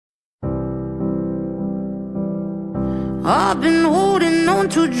I've been holding on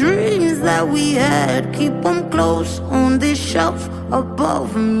to dreams that we had. Keep them close on this shelf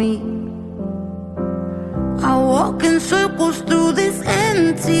above me. I walk in circles through this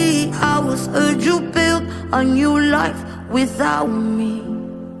empty house. Heard you build a new life without me.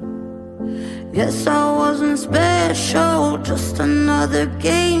 Guess I wasn't special, just another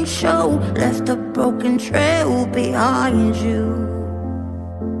game show. Left a broken trail behind you.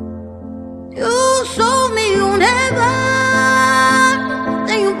 You sold me on heaven,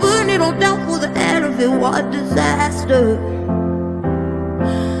 then you burned it all down for the end of it. What a disaster.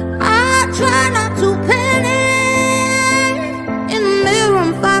 I try not to panic. In the mirror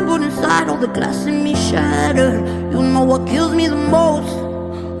I'm fine, but inside all the glass in me shattered. You know what kills me the most?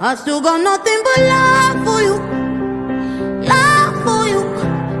 I still got nothing but love for you. Love for you.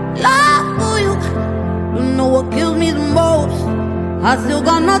 Love for you. You know what kills me the most? I still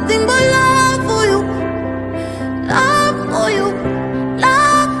got nothing but love for you. Love for you.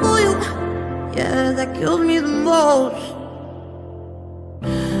 Love for you. Yeah, that kills me the most.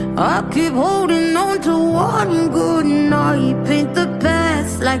 I keep holding on to one good night. Paint the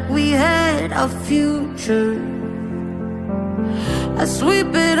past like we had a future. I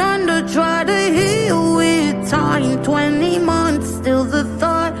sweep it under, try to heal with time. 20 months, still the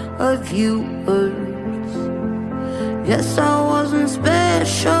thought of you hurts. Guess I wasn't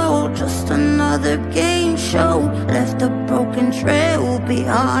special, just another game show. Left a broken trail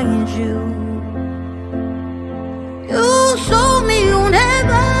behind you. You sold me on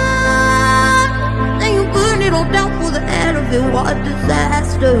heaven, then you burned it all down for the end of it. What a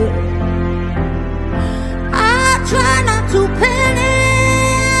disaster. I try not to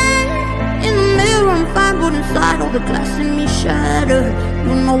panic. In the mirror I'm fine, but inside all the glass in me shattered.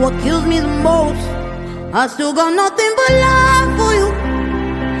 You know what kills me the most? I still got nothing but love for you.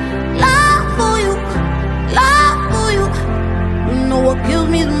 Love for you. Love for you. You know what kills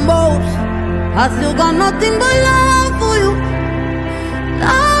me the most? I still got nothing but love for you.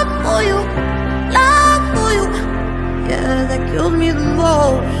 Love for you. Love for you. Yeah, that kills me the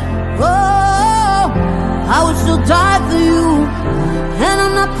most. Oh, I would still die for you, and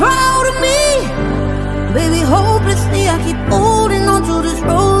I'm not proud of me. Baby, hopelessly I keep holding on to this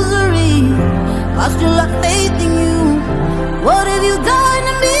rosary. I still have faith in you. What have you done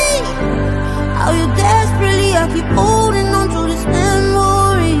to me? How you desperately I keep holding on to this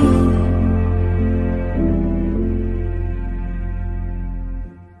memory.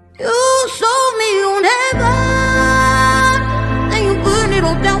 You sold me on heaven, then you burned it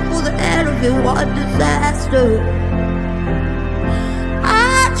all down for the end of it. What a disaster.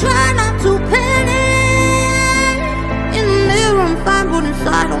 I try not to panic. In the mirror I'm fine, but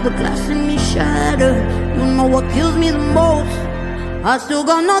inside all the glass in me shattered. You know what kills me the most? I still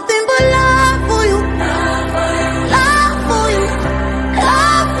got nothing but love for you. Love for you. Love for you.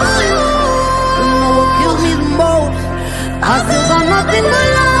 Love for you. You know what kills me the most? I still got nothing but love.